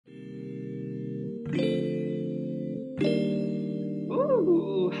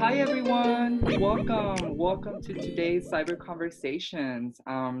Ooh, hi everyone. Welcome to today's cyber conversations.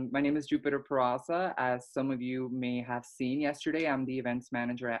 My name is Jupiter Peraza. As some of you may have seen yesterday, I'm the events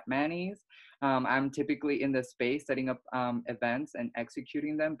manager at Manny's. I'm typically in the space setting up events and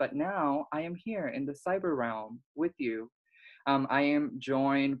executing them, but now I am here in the cyber realm with you. I am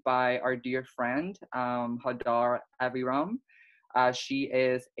joined by our dear friend, Hadar Aviram. She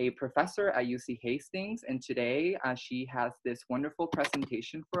is a professor at UC Hastings, and today she has this wonderful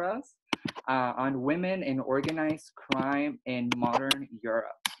presentation for us on women in organized crime in modern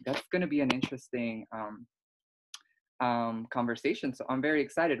Europe. That's going to be an interesting conversation. So I'm very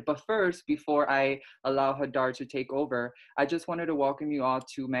excited. But first, before I allow Hadar to take over, I just wanted to welcome you all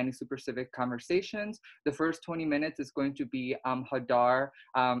to Manny Super Civic Conversations. The first 20 minutes is going to be Hadar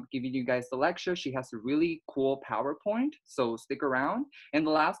giving you guys the lecture. She has a really cool PowerPoint, so stick around. And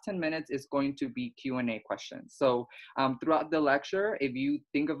the last 10 minutes is going to be Q&A questions. So throughout the lecture, if you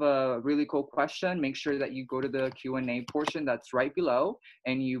think of a really cool question, make sure that you go to the Q&A portion that's right below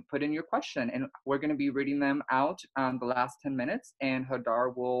and you put in your question. And we're going to be reading them out the last 10 minutes, and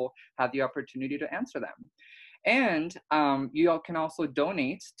Hadar will have the opportunity to answer them. And you all can also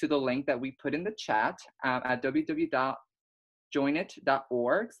donate to the link that we put in the chat at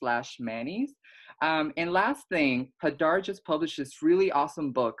www.joinit.org/Manny's. And last thing, Hadar just published this really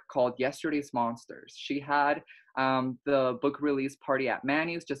awesome book called Yesterday's Monsters. She had the book release party at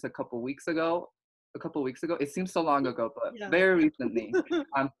Manny's just a couple weeks ago. It seems so long ago, but Yeah. very recently.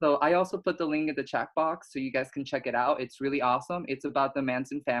 So I also put the link in the chat box so you guys can check it out. It's really awesome. It's about the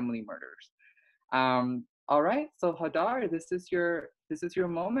Manson family murders. All right, so Hadar, this is your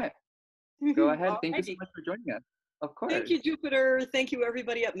moment. Go ahead. Thank you so Alrighty. much for joining us. Of Thank course. you, Jupiter. Thank you,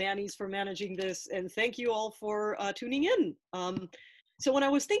 everybody at Manny's, for managing this, and thank you all for tuning in. So when I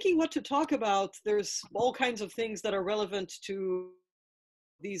was thinking what to talk about, there's all kinds of things that are relevant to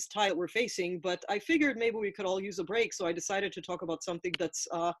these times we're facing, but I figured maybe we could all use a break, so I decided to talk about something that's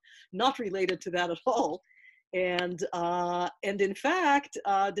not related to that at all. And in fact,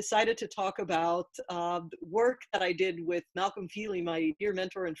 decided to talk about work that I did with Malcolm Feely, my dear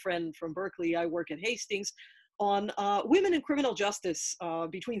mentor and friend from Berkeley. I work at Hastings on women in criminal justice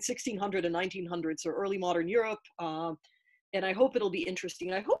between 1600 and 1900, so early modern Europe. And I hope it'll be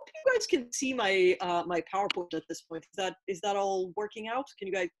interesting. I hope you guys can see my my PowerPoint at this point. Is that all working out? Can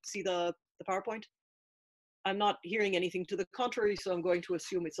you guys see the PowerPoint? I'm not hearing anything to the contrary, so I'm going to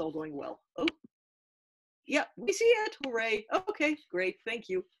assume it's all going well. Oh, yeah, we see it. Hooray. Okay, great. Thank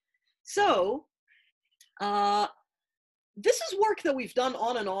you. So, this is work that we've done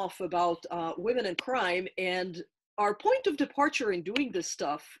on and off about women and crime, and our point of departure in doing this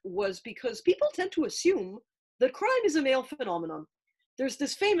stuff was because people tend to assume that crime is a male phenomenon. There's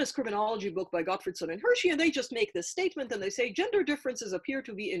this famous criminology book by Gottfriedson and Hershey, and they just make this statement, and they say gender differences appear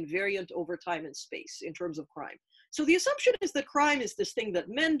to be invariant over time and space in terms of crime. So the assumption is that crime is this thing that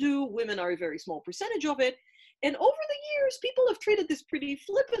men do, women are a very small percentage of it, and over the years, people have treated this pretty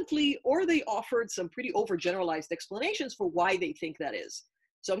flippantly, or they offered some pretty overgeneralized explanations for why they think that is.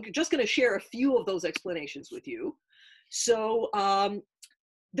 So I'm just going to share a few of those explanations with you. So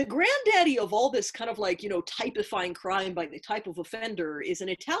the granddaddy of all this kind of like, typifying crime by the type of offender is an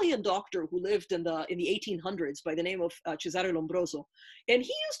Italian doctor who lived in the 1800s by the name of Cesare Lombroso. And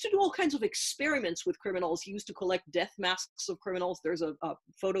he used to do all kinds of experiments with criminals. He used to collect death masks of criminals. There's a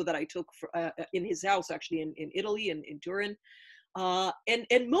photo that I took in his house, actually, in Italy, in Turin.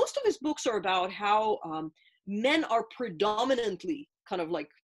 And most of his books are about how men are predominantly kind of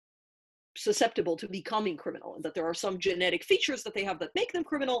like susceptible to becoming criminal, and that there are some genetic features that they have that make them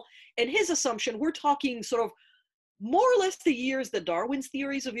criminal. And his assumption, we're talking sort of more or less the years that Darwin's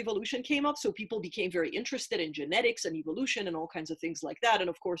theories of evolution came up, so people became very interested in genetics and evolution and all kinds of things like that. And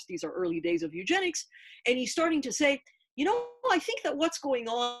of course, these are early days of eugenics. And he's starting to say, I think that what's going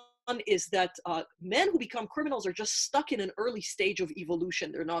on is that men who become criminals are just stuck in an early stage of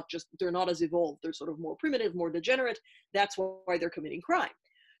evolution. They're not as evolved. They're sort of more primitive, more degenerate. That's why they're committing crime.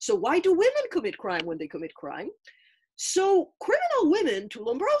 So why do women commit crime when they commit crime? So criminal women, to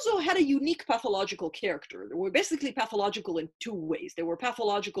Lombroso, had a unique pathological character. They were basically pathological in two ways. They were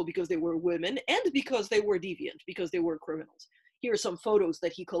pathological because they were women, and because they were deviant, because they were criminals. Here are some photos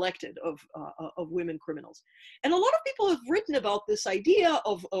that he collected of women criminals. And a lot of people have written about this idea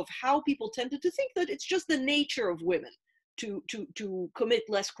of how people tended to think that it's just the nature of women to commit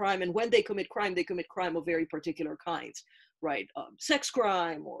less crime, and when they commit crime of very particular kinds. Right, sex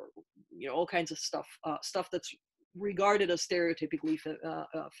crime, or all kinds of stuff that's regarded as stereotypically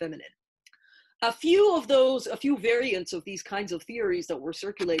feminine. A few variants of these kinds of theories that were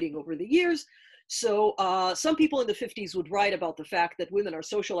circulating over the years. So some people in the 50s would write about the fact that women are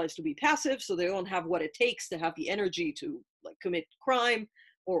socialized to be passive, so they don't have what it takes to have the energy to like commit crime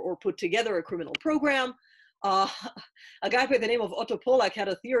or put together a criminal program. Uh, a guy by the name of Otto Polak had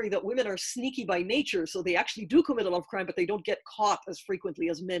a theory that women are sneaky by nature, so they actually do commit a lot of crime, but they don't get caught as frequently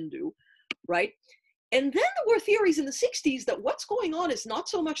as men do, right? And then there were theories in the 60s that what's going on is not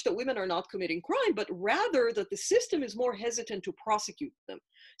so much that women are not committing crime, but rather that the system is more hesitant to prosecute them.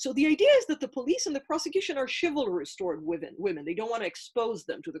 So the idea is that the police and the prosecution are chivalrous toward women. They don't want to expose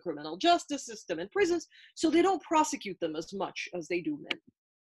them to the criminal justice system and prisons, so they don't prosecute them as much as they do men.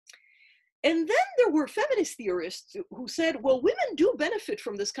 And then there were feminist theorists who said, well, women do benefit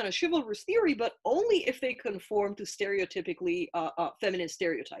from this kind of chivalrous theory, but only if they conform to stereotypically feminine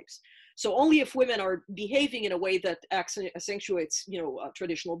stereotypes. So only if women are behaving in a way that accentuates,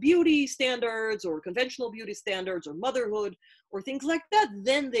 traditional beauty standards or conventional beauty standards or motherhood or things like that,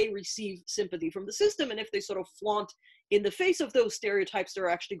 then they receive sympathy from the system. And if they sort of flaunt in the face of those stereotypes, they're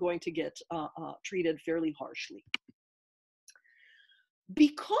actually going to get treated fairly harshly.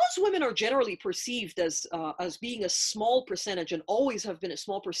 Because women are generally perceived as being a small percentage and always have been a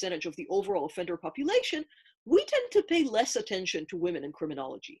small percentage of the overall offender population, we tend to pay less attention to women in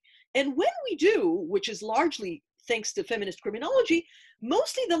criminology. And when we do, which is largely thanks to feminist criminology,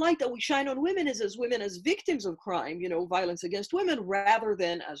 mostly the light that we shine on women is as women as victims of crime, violence against women, rather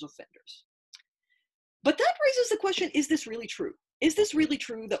than as offenders. But that raises the question, is this really true? Is this really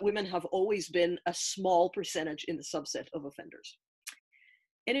true that women have always been a small percentage in the subset of offenders?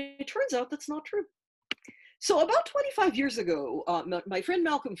 And it turns out that's not true. So about 25 years ago, my friend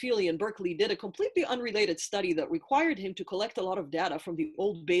Malcolm Feely in Berkeley did a completely unrelated study that required him to collect a lot of data from the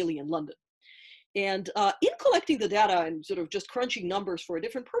Old Bailey in London. And in collecting the data and sort of just crunching numbers for a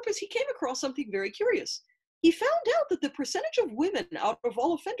different purpose, he came across something very curious. He found out that the percentage of women out of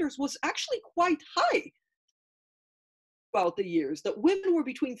all offenders was actually quite high throughout the years, that women were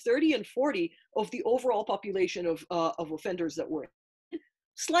between 30 and 40 of the overall population of offenders that were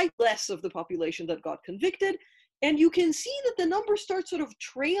slightly less of the population that got convicted. And you can see that the numbers start sort of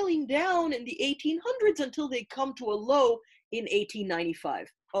trailing down in the 1800s until they come to a low in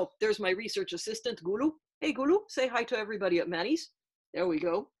 1895. Oh, there's my research assistant, Gulu. Hey, Gulu, say hi to everybody at Manny's. There we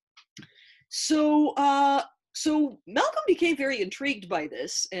go. So Malcolm became very intrigued by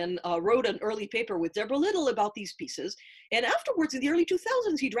this and wrote an early paper with Deborah Little about these pieces. And afterwards, in the early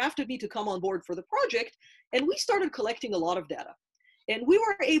 2000s, he drafted me to come on board for the project, and we started collecting a lot of data. And we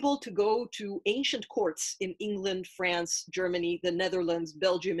were able to go to ancient courts in England, France, Germany, the Netherlands,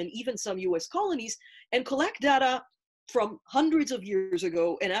 Belgium, and even some US colonies, and collect data from hundreds of years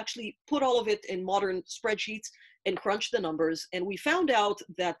ago and actually put all of it in modern spreadsheets and crunch the numbers. And we found out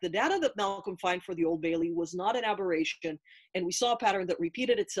that the data that Malcolm found for the Old Bailey was not an aberration. And we saw a pattern that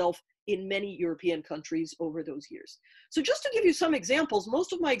repeated itself in many European countries over those years. So just to give you some examples,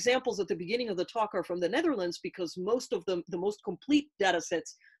 most of my examples at the beginning of the talk are from the Netherlands, because most of them, the most complete data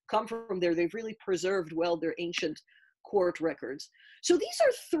sets come from there. They've really preserved well their ancient court records. So these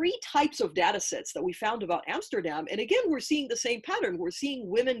are three types of data sets that we found about Amsterdam. And again, we're seeing the same pattern. We're seeing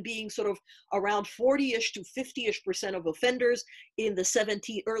women being sort of around 40-ish to 50-ish% of offenders in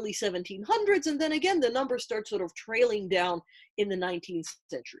the early 1700s. And then again, the numbers start sort of trailing down in the 19th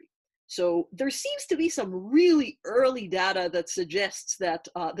century. So there seems to be some really early data that suggests that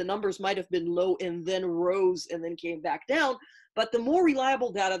the numbers might have been low and then rose and then came back down. But the more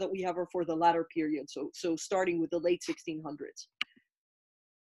reliable data that we have are for the latter period, so starting with the late 1600s.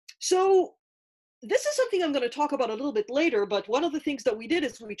 So this is something I'm going to talk about a little bit later, but one of the things that we did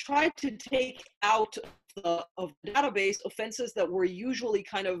is we tried to take out of the database offenses that were usually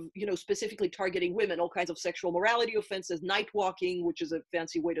kind of, specifically targeting women, all kinds of sexual morality offenses, night walking, which is a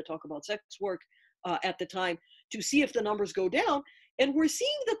fancy way to talk about sex work at the time, to see if the numbers go down. And we're seeing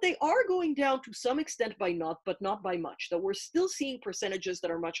that they are going down to some extent but not by much, that we're still seeing percentages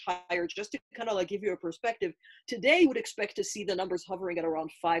that are much higher. Just to kind of like give you a perspective, today you would expect to see the numbers hovering at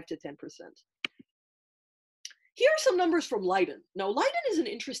around 5 to 10%. Here are some numbers from Leiden. Now, Leiden is an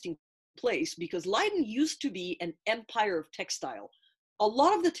interesting place because Leiden used to be an empire of textile. A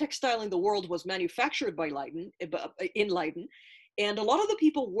lot of the textile in the world was manufactured by Leiden, and a lot of the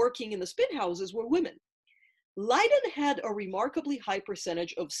people working in the spin houses were women. Leiden had a remarkably high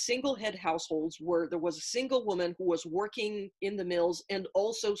percentage of single head households where there was a single woman who was working in the mills and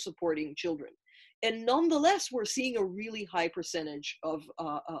also supporting children. And nonetheless, we're seeing a really high percentage of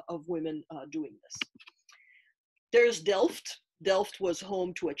women doing this. There's Delft. Delft was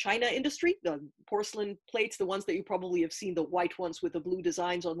home to a China industry. The porcelain plates, the ones that you probably have seen, the white ones with the blue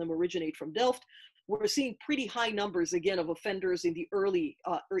designs on them, originate from Delft. We're seeing pretty high numbers, again, of offenders in the early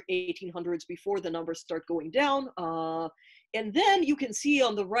 1800s before the numbers start going down. And then you can see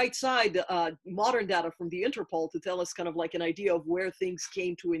on the right side modern data from the Interpol to tell us kind of like an idea of where things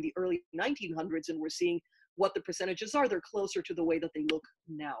came to in the early 1900s, and we're seeing what the percentages are. They're closer to the way that they look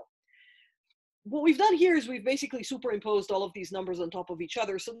now. What we've done here is we've basically superimposed all of these numbers on top of each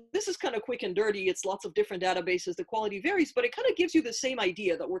other. So this is kind of quick and dirty. It's lots of different databases. The quality varies, but it kind of gives you the same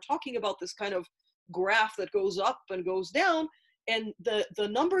idea that we're talking about this kind of graph that goes up and goes down, and the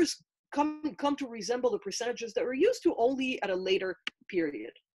numbers come to resemble the percentages that we're used to, only at a later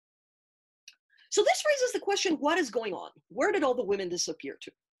period. So this raises the question, what is going on? Where did all the women disappear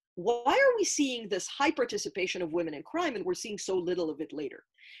to? Why are we seeing this high participation of women in crime, and we're seeing so little of it later?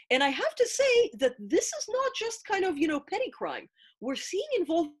 And I have to say that this is not just kind of, petty crime. We're seeing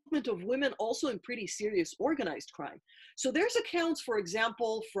involvement of women also in pretty serious organized crime. So there's accounts, for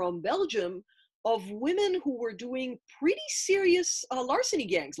example, from Belgium of women who were doing pretty serious larceny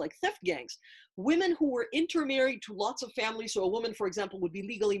gangs, like theft gangs. Women who were intermarried to lots of families. So a woman, for example, would be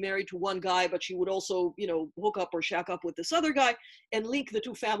legally married to one guy, but she would also, hook up or shack up with this other guy and link the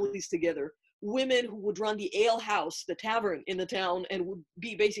two families together. Women who would run the ale house, the tavern in the town, and would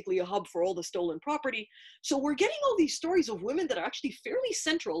be basically a hub for all the stolen property. So we're getting all these stories of women that are actually fairly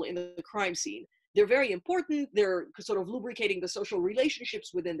central in the crime scene. They're very important. They're sort of lubricating the social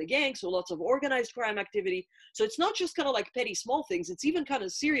relationships within the gang, so lots of organized crime activity. So it's not just kind of like petty small things. It's even kind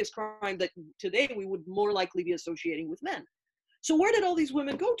of serious crime that today we would more likely be associating with men. So where did all these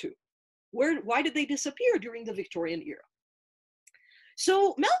women go to? Why did they disappear during the Victorian era?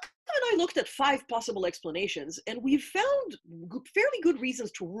 So Malcolm and I looked at 5 possible explanations, and we've found fairly good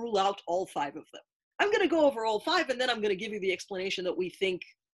reasons to rule out all 5 of them. I'm going to go over all 5, and then I'm going to give you the explanation that we think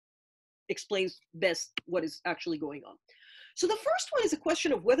explains best what is actually going on. So the first one is a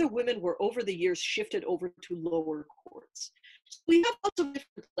question of whether women were over the years shifted over to lower courts. So we have lots of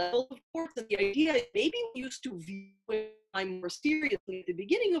different levels of courts, and the idea is maybe we used to view crime more seriously at the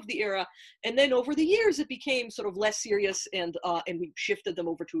beginning of the era, and then over the years it became sort of less serious, and we shifted them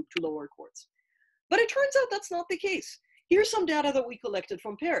over to lower courts. But it turns out that's not the case. Here's some data that we collected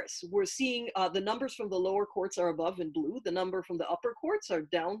from Paris. We're seeing the numbers from the lower courts are above in blue. The number from the upper courts are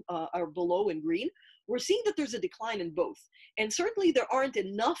down, are below in green. We're seeing that there's a decline in both. And certainly there aren't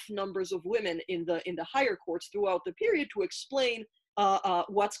enough numbers of women in the higher courts throughout the period to explain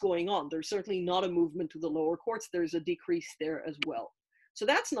what's going on. There's certainly not a movement to the lower courts. There's a decrease there as well. So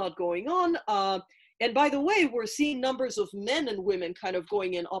that's not going on. And by the way, we're seeing numbers of men and women kind of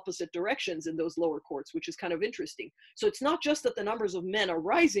going in opposite directions in those lower courts, which is kind of interesting. So it's not just that the numbers of men are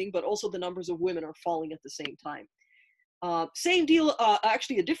rising, but also the numbers of women are falling at the same time. Same deal,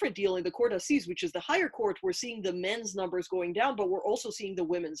 actually a different deal in the Court d'Assises, which is the higher court. We're seeing the men's numbers going down, but we're also seeing the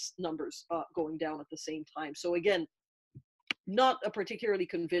women's numbers going down at the same time. So again, not a particularly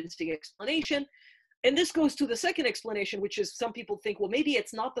convincing explanation. And this goes to the second explanation, which is some people think, well, maybe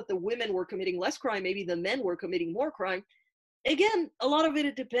it's not that the women were committing less crime, maybe the men were committing more crime. Again, a lot of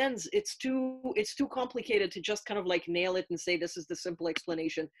it depends. It's too complicated to just kind of like nail it and say this is the simple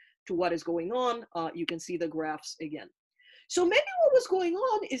explanation to what is going on. You can see the graphs again. So maybe what was going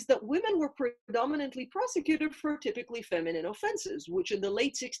on is that women were predominantly prosecuted for typically feminine offenses, which in the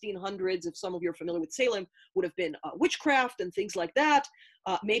late 1600s, if some of you are familiar with Salem, would have been witchcraft and things like that.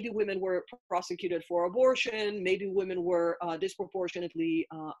 Maybe women were prosecuted for abortion. Maybe women were disproportionately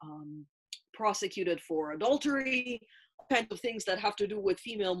prosecuted for adultery, all kinds of things that have to do with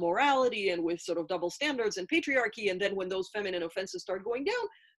female morality and with sort of double standards and patriarchy. And then when those feminine offenses start going down,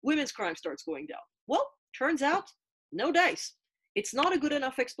 women's crime starts going down. Well, turns out, no dice. It's not a good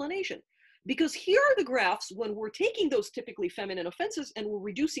enough explanation, because here are the graphs when we're taking those typically feminine offenses and we're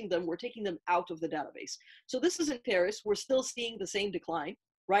reducing them, we're taking them out of the database. So this is in Paris. We're still seeing the same decline,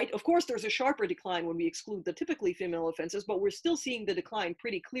 right? Of course, there's a sharper decline when we exclude the typically female offenses, but we're still seeing the decline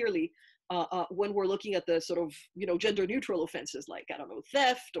pretty clearly when we're looking at the sort of, gender neutral offenses like, I don't know,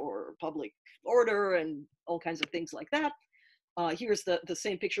 theft or public order and all kinds of things like that. Here's the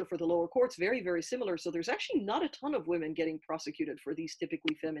same picture for the lower courts, very, very similar. So there's actually not a ton of women getting prosecuted for these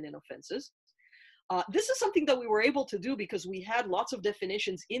typically feminine offenses. This is something that we were able to do because we had lots of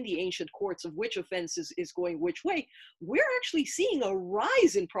definitions in the ancient courts of which offense is going which way. We're actually seeing a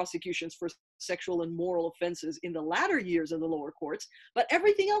rise in prosecutions for sexual and moral offenses in the latter years of the lower courts, but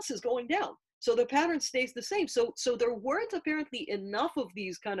everything else is going down. So the pattern stays the same. So there weren't apparently enough of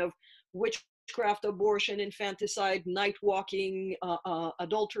these kind of witchcraft, abortion, infanticide, night walking,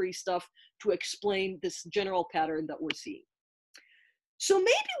 adultery stuff to explain this general pattern that we're seeing. So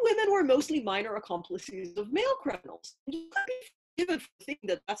maybe women were mostly minor accomplices of male criminals. You could be forgiven for thinking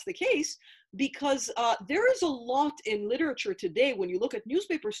that that's the case, because there is a lot in literature today when you look at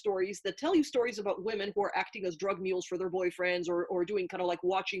newspaper stories that tell you stories about women who are acting as drug mules for their boyfriends, or doing kind of like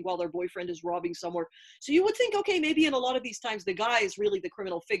watching while their boyfriend is robbing somewhere. So you would think, okay, maybe in a lot of these times the guy is really the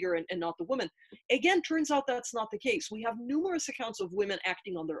criminal figure and not the woman. Again, turns out that's not the case. We have numerous accounts of women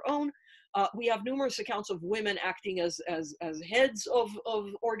acting on their own. We have numerous accounts of women acting as heads of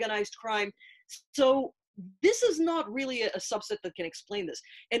organized crime. So this is not really a subset that can explain this.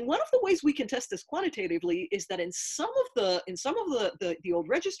 And one of the ways we can test this quantitatively is that in some of the old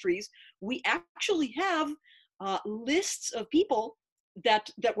registries, we actually have lists of people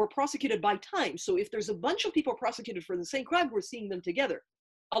that were prosecuted by time. So if there's a bunch of people prosecuted for the same crime, we're seeing them together.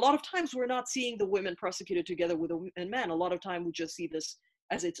 A lot of times we're not seeing the women prosecuted together with a man. A lot of time we just see this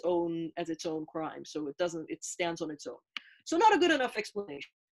as its own crime. So it stands on its own. So not a good enough explanation.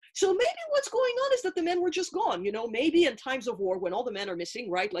 So maybe what's going on is that the men were just gone. Maybe in times of war when all the men are missing,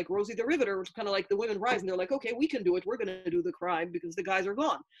 right? Like Rosie the Riveter, kind of like the women rise and they're like, okay, we can do it. We're going to do the crime because the guys are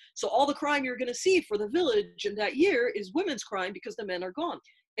gone. So all the crime you're going to see for the village in that year is women's crime because the men are gone.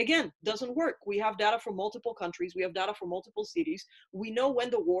 Again, doesn't work. We have data from multiple countries. We have data from multiple cities. We know when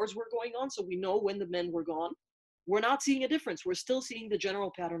the wars were going on, so we know when the men were gone. We're not seeing a difference. We're still seeing the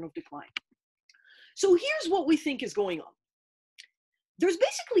general pattern of decline. So here's what we think is going on. There's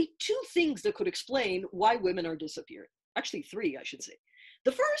basically two things that could explain why women are disappearing. Actually, three, I should say.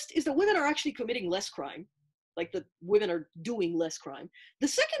 The first is that women are actually committing less crime, like the women are doing less crime. The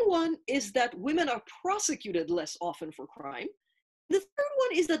second one is that women are prosecuted less often for crime. The third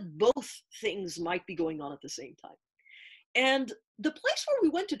one is that both things might be going on at the same time. And the place where we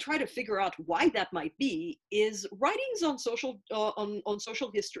went to try to figure out why that might be is writings on social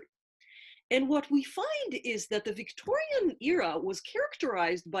history. And what we find is that the Victorian era was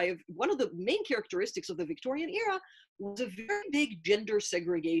characterized by one of the main characteristics of the Victorian era was a very big gender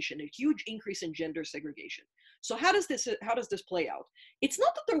segregation, a huge increase in gender segregation. So how does this play out? It's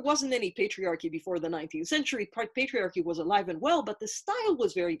not that there wasn't any patriarchy before the 19th century. Patriarchy was alive and well, but the style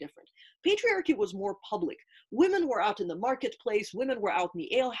was very different. Patriarchy was more public. Women were out in the marketplace. Women were out in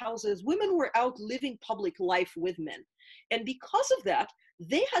the alehouses. Women were out living public life with men. And because of that,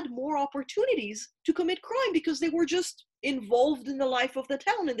 they had more opportunities to commit crime because they were just involved in the life of the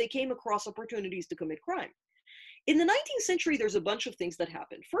town and they came across opportunities to commit crime. In the 19th century, there's a bunch of things that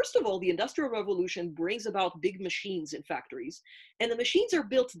happened. First of all, the Industrial Revolution brings about big machines in factories, and the machines are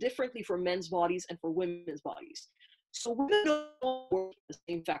built differently for men's bodies and for women's bodies. So women don't work in the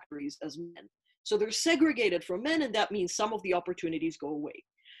same factories as men. So they're segregated from men, and that means some of the opportunities go away.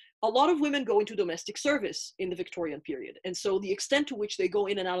 A lot of women go into domestic service in the Victorian period, and so the extent to which they go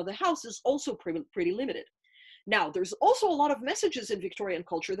in and out of the house is also pretty limited. Now, there's also a lot of messages in Victorian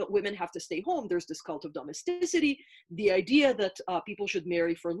culture that women have to stay home. There's this cult of domesticity, the idea that people should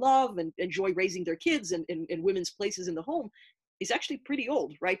marry for love and enjoy raising their kids, and women's places in the home is actually pretty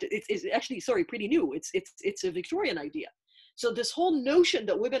old, right? It's actually, sorry, pretty new. It's a Victorian idea. So this whole notion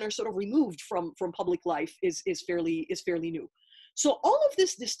that women are sort of removed from public life is fairly new. So all of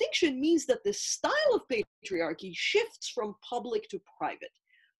this distinction means that the style of patriarchy shifts from public to private.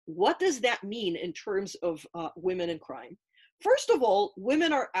 What does that mean in terms of women and crime? First of all,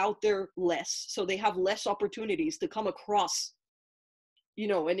 women are out there less, so they have less opportunities to come across,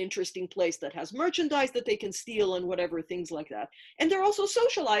 an interesting place that has merchandise that they can steal and whatever, things like that. And they're also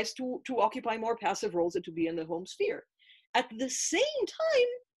socialized to occupy more passive roles and to be in the home sphere. At the same time,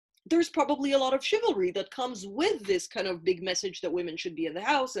 there's probably a lot of chivalry that comes with this kind of big message that women should be in the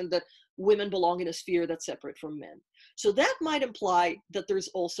house and that women belong in a sphere that's separate from men. So that might imply that there's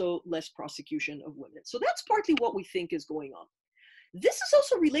also less prosecution of women. So that's partly what we think is going on. This is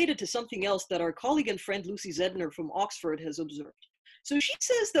also related to something else that our colleague and friend Lucy Zedner from Oxford has observed. So she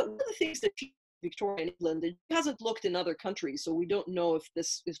says that one of the things that she Victorian England, it hasn't looked in other countries, so we don't know if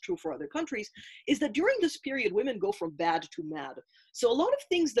this is true for other countries, is that during this period, women go from bad to mad. So a lot of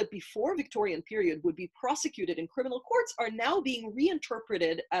things that before Victorian period would be prosecuted in criminal courts are now being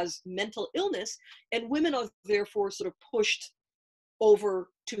reinterpreted as mental illness, and women are therefore sort of pushed over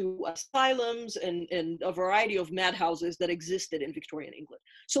to asylums and a variety of madhouses that existed in Victorian England.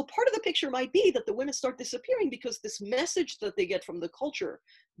 So part of the picture might be that the women start disappearing because this message that they get from the culture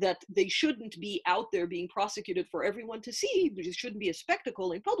that they shouldn't be out there being prosecuted for everyone to see, it shouldn't be a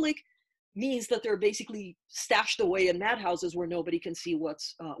spectacle in public, means that they're basically stashed away in madhouses where nobody can see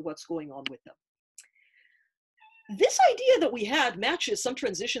what's going on with them. This idea that we had matches some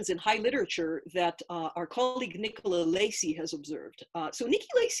transitions in high literature that our colleague Nicola Lacey has observed. So Nikki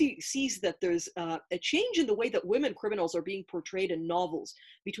Lacey sees that there's a change in the way that women criminals are being portrayed in novels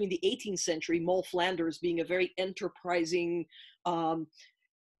between the 18th century, Moll Flanders being a very enterprising, um,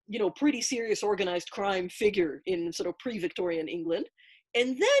 pretty serious organized crime figure in sort of pre-Victorian England. And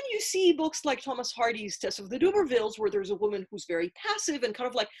then you see books like Thomas Hardy's Tess of the Dubervilles, where there's a woman who's very passive and kind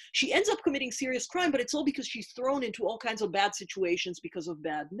of like, she ends up committing serious crime, but it's all because she's thrown into all kinds of bad situations because of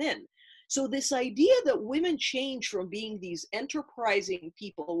bad men. So this idea that women change from being these enterprising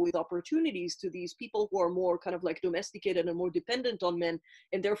people with opportunities to these people who are more kind of like domesticated and more dependent on men,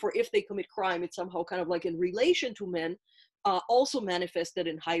 and therefore if they commit crime, it's somehow kind of like in relation to men, also manifested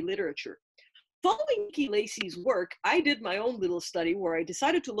in high literature. Following Nikki Lacey's work, I did my own little study where I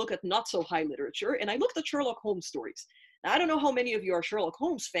decided to look at not so high literature, and I looked at Sherlock Holmes stories. Now, I don't know how many of you are Sherlock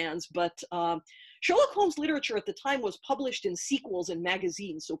Holmes fans, but Sherlock Holmes literature at the time was published in sequels in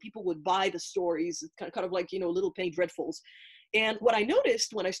magazines, so people would buy the stories, kind of like, Little Penny Dreadfuls. And what I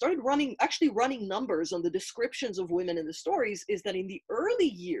noticed when I started actually running numbers on the descriptions of women in the stories is that in the early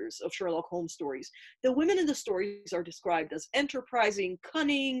years of Sherlock Holmes stories, the women in the stories are described as enterprising,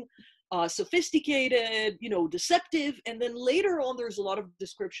 cunning, sophisticated, deceptive. And then later on, there's a lot of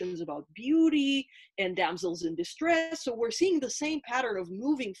descriptions about beauty and damsels in distress. So we're seeing the same pattern of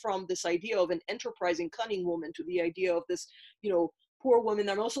moving from this idea of an enterprising, cunning woman to the idea of this, poor woman.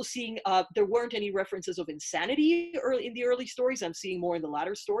 I'm also seeing there weren't any references of insanity in the early stories. I'm seeing more in the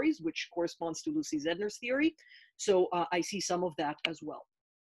latter stories, which corresponds to Lucy Zedner's theory. So I see some of that as well.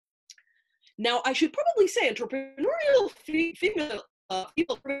 Now, I should probably say entrepreneurial female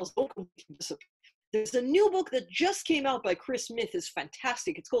criminals don't completely disappear. There's a new book that just came out by Chris Smith. It's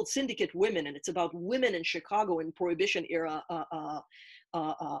fantastic. It's called Syndicate Women, and it's about women in Chicago in Prohibition era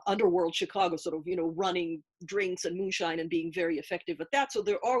underworld Chicago, sort of, running drinks and moonshine and being very effective at that. So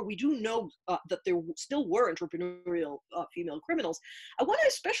we do know that there still were entrepreneurial female criminals. I want to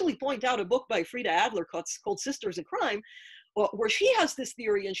especially point out a book by Frida Adler called Sisters in Crime, where she has this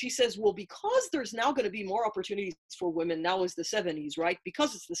theory, and she says, well, because there's now going to be more opportunities for women, now is the 70s, right?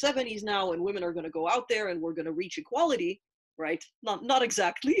 Because it's the 70s now, and women are going to go out there and we're going to reach equality, right? Not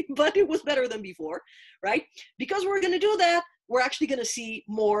exactly, but it was better than before, right? Because we're going to do that, we're actually going to see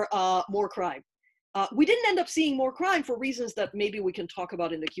more crime. We didn't end up seeing more crime for reasons that maybe we can talk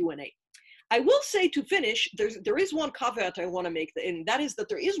about in the Q&A. I will say, to finish, there is one caveat I want to make, and that is that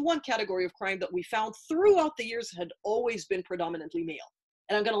there is one category of crime that we found throughout the years had always been predominantly male.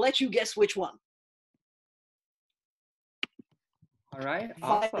 And I'm going to let you guess which one. All right,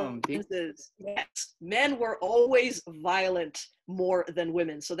 awesome. Violences. Yes, men were always violent more than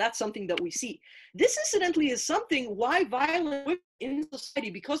women. So that's something that we see. This, incidentally, is something why violent women in society,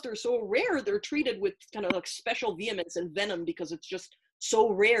 because they're so rare, they're treated with kind of like special vehemence and venom, because it's just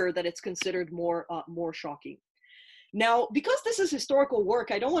so rare that it's considered more shocking. Now, because this is historical work,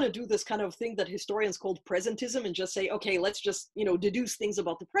 I don't want to do this kind of thing that historians called presentism and just say, okay, let's just, deduce things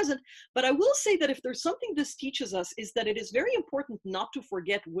about the present. But I will say that if there's something this teaches us, is that it is very important not to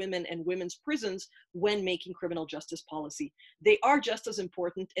forget women and women's prisons when making criminal justice policy. They are just as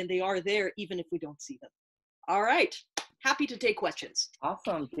important, and they are there even if we don't see them. All right, happy to take questions.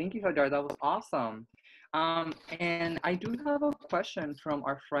 Awesome, thank you, Hadar, that was awesome. And I do have a question from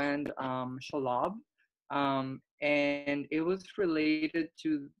our friend Shalab. And it was related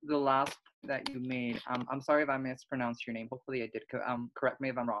to the last that you made. I'm sorry if I mispronounced your name. Hopefully I did. Correct me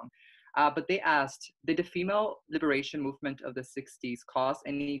if I'm wrong. But they asked, did the female liberation movement of the 60s cause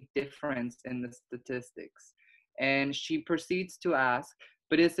any difference in the statistics? And she proceeds to ask,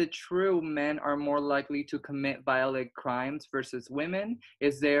 but is it true men are more likely to commit violent crimes versus women?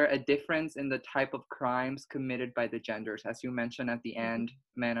 Is there a difference in the type of crimes committed by the genders? As you mentioned at the end,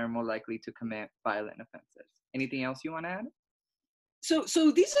 men are more likely to commit violent offenses. Anything else you want to add?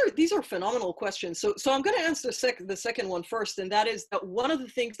 So these are phenomenal questions. So I'm going to answer the second one first, and that is that one of the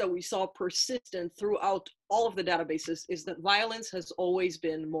things that we saw persistent throughout all of the databases is that violence has always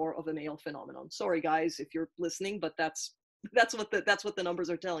been more of a male phenomenon. Sorry guys if you're listening, but that's what the numbers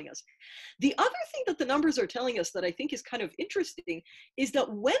are telling us. The other thing that the numbers are telling us that I think is kind of interesting is that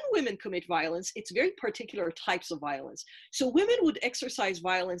when women commit violence, it's very particular types of violence. So women would exercise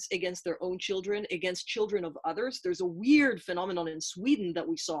violence against their own children, against children of others. There's a weird phenomenon in Sweden that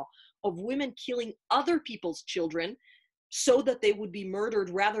we saw of women killing other people's children so that they would be murdered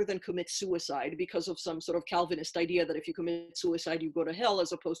rather than commit suicide, because of some sort of Calvinist idea that if you commit suicide, you go to hell,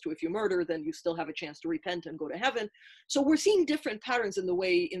 as opposed to if you murder, then you still have a chance to repent and go to heaven. So we're seeing different patterns in the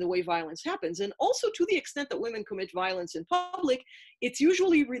way violence happens. And also, to the extent that women commit violence in public, it's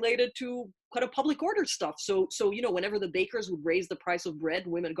usually related to kind of public order stuff. So, whenever the bakers would raise the price of bread,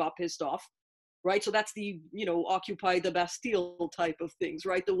 women got pissed off, right? So that's the, occupy the Bastille type of things,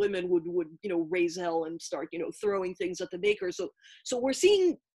 right? The women would, raise hell and start, throwing things at the bakers. So we're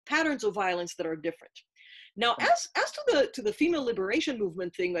seeing patterns of violence that are different. Now, as to the female liberation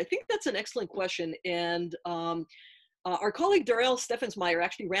movement thing, I think that's an excellent question. And our colleague Darrell Steffensmeyer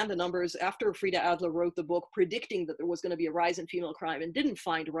actually ran the numbers after Frida Adler wrote the book, predicting that there was going to be a rise in female crime, and didn't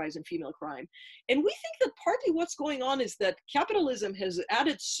find a rise in female crime. And we think that partly what's going on is that capitalism has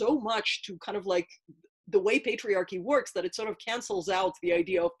added so much to kind of like the way patriarchy works that it sort of cancels out the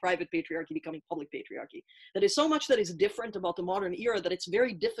idea of private patriarchy becoming public patriarchy. That is so much that is different about the modern era that it's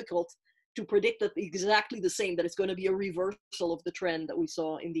very difficult to predict that exactly the same, that it's going to be a reversal of the trend that we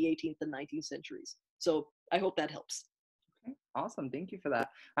saw in the 18th and 19th centuries. So I hope that helps. Okay, awesome. Thank you for that.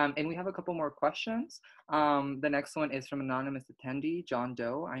 And we have a couple more questions. The next one is from anonymous attendee, John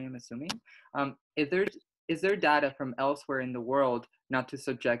Doe, I am assuming. Is there data from elsewhere in the world not to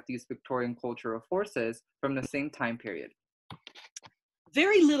subject these Victorian cultural forces from the same time period?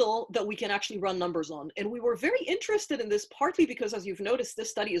 Very little that we can actually run numbers on. And we were very interested in this partly because, as you've noticed, this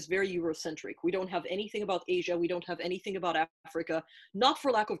study is very Eurocentric. We don't have anything about Asia. We don't have anything about Africa, not for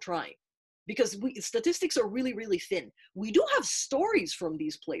lack of trying, because statistics are really, really thin. We do have stories from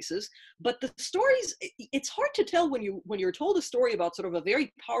these places, but the stories, it's hard to tell when you're told a story about sort of a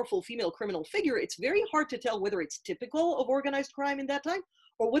very powerful female criminal figure. It's very hard to tell whether it's typical of organized crime in that time,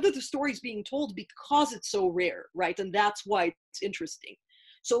 or whether the story is being told because it's so rare, right? And that's why it's interesting.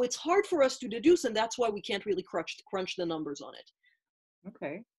 So it's hard for us to deduce, and that's why we can't really crunch the numbers on it.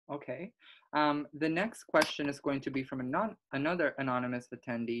 Okay. The next question is going to be from another anonymous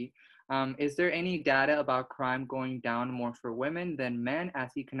attendee. Is there any data about crime going down more for women than men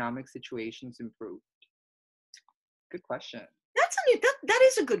as economic situations improve? Good question. That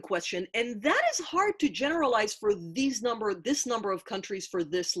is a good question, and that is hard to generalize for this number of countries for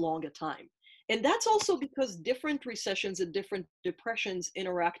this long a time. And that's also because different recessions and different depressions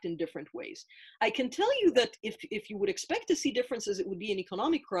interact in different ways. I can tell you that if you would expect to see differences, it would be in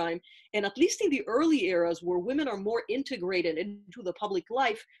economic crime, and at least in the early eras where women are more integrated into the public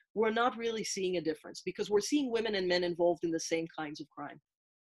life, we're not really seeing a difference because we're seeing women and men involved in the same kinds of crime.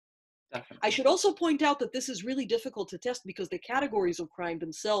 Definitely. I should also point out that this is really difficult to test because the categories of crime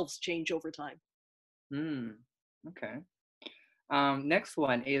themselves change over time. Okay. Next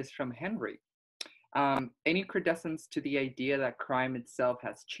one is from Henry. Any credence to the idea that crime itself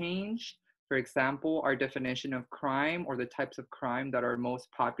has changed? For example, our definition of crime or the types of crime that are most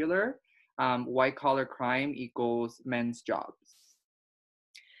popular, white collar crime equals men's jobs.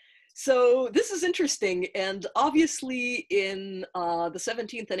 So this is interesting, and obviously in the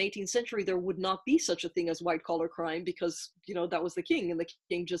 17th and 18th century, there would not be such a thing as white-collar crime because, that was the king, and the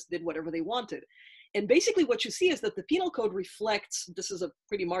king just did whatever they wanted. And basically what you see is that the penal code reflects, this is a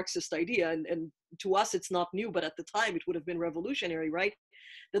pretty Marxist idea, and to us it's not new, but at the time it would have been revolutionary, right?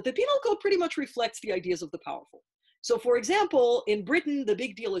 That the penal code pretty much reflects the ideas of the powerful. So for example, in Britain, the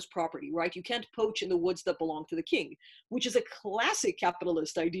big deal is property, right? You can't poach in the woods that belong to the king, which is a classic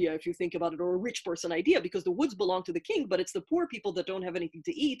capitalist idea, if you think about it, or a rich person idea, because the woods belong to the king, but it's the poor people that don't have anything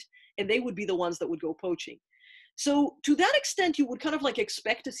to eat, and they would be the ones that would go poaching. So to that extent, you would kind of like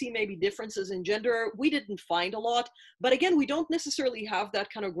expect to see maybe differences in gender. We didn't find a lot, but again, we don't necessarily have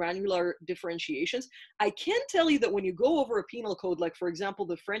that kind of granular differentiations. I can tell you that when you go over a penal code, like for example,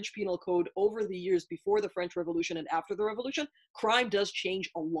 the French penal code over the years before the French Revolution and after the Revolution, crime does change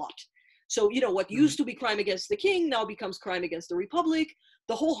a lot. So, what used to be crime against the king now becomes crime against the republic.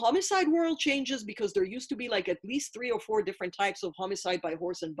 The whole homicide world changes because there used to be like at least 3 or 4 different types of homicide by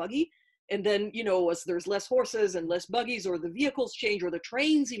horse and buggy. And then, as there's less horses and less buggies, or the vehicles change, or the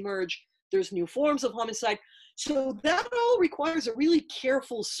trains emerge, there's new forms of homicide. So that all requires a really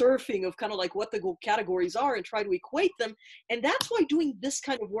careful surfing of kind of like what the categories are and try to equate them. And that's why doing this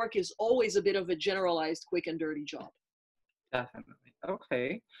kind of work is always a bit of a generalized, quick and dirty job. Definitely.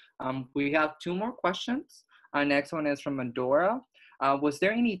 Okay. We have 2 more questions. Our next one is from Mandora. Was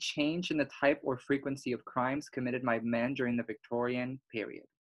there any change in the type or frequency of crimes committed by men during the Victorian period?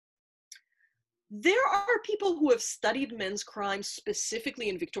 There are people who have studied men's crimes specifically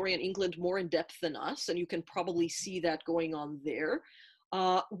in Victorian England more in depth than us, and you can probably see that going on there.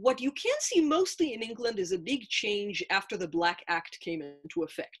 What you can see mostly in England is a big change after the Black Act came into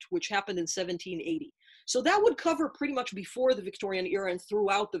effect, which happened in 1780. So that would cover pretty much before the Victorian era and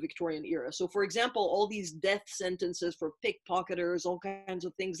throughout the Victorian era. So for example, all these death sentences for pickpocketers, all kinds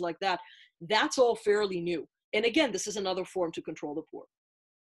of things like that, that's all fairly new. And again, this is another form to control the poor.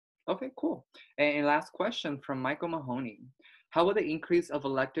 Okay, cool. And last question from Michael Mahoney. How will the increase of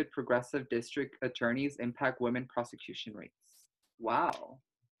elected progressive district attorneys impact women prosecution rates? Wow.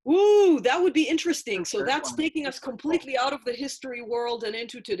 Ooh, that would be The interesting. So third that's one. taking us completely out of the history world and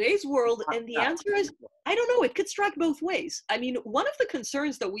into today's world. And the Yeah. answer is, I don't know. It could strike both ways. I mean, one of the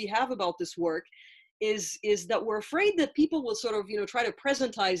concerns that we have about this work is that we're afraid that people will sort of, try to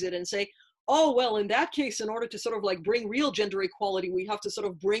presentize it and say, oh, well, in that case, in order to sort of like bring real gender equality, we have to sort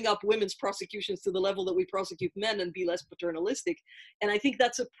of bring up women's prosecutions to the level that we prosecute men and be less paternalistic. And I think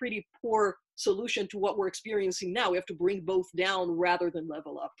that's a pretty poor solution to what we're experiencing now. We have to bring both down rather than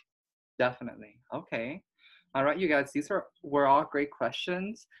level up. Definitely. Okay. All right, you guys. Were all great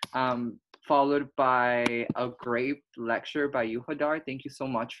questions. Followed by a great lecture by you, Hadar. Thank you so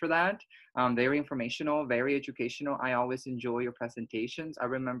much for that. Very informational, very educational. I always enjoy your presentations. I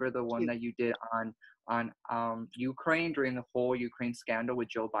remember the one that you did on Ukraine during the whole Ukraine scandal with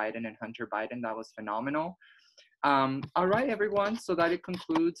Joe Biden and Hunter Biden. That was phenomenal. All right, everyone. So that it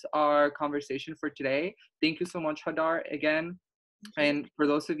concludes our conversation for today. Thank you so much, Hadar, again. And for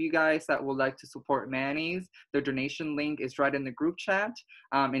those of you guys that would like to support Manny's, the donation link is right in the group chat,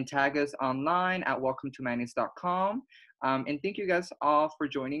 and tag us online at welcometomannys.com. And thank you guys all for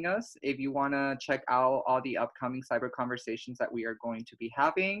joining us. If you want to check out all the upcoming cyber conversations that we are going to be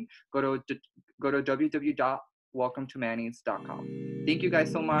having, go to www.welcometomannys.com. Thank you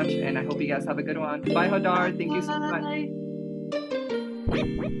guys so much, and I hope you guys have a good one. Bye, Hadar. Thank you so much.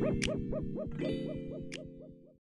 Bye.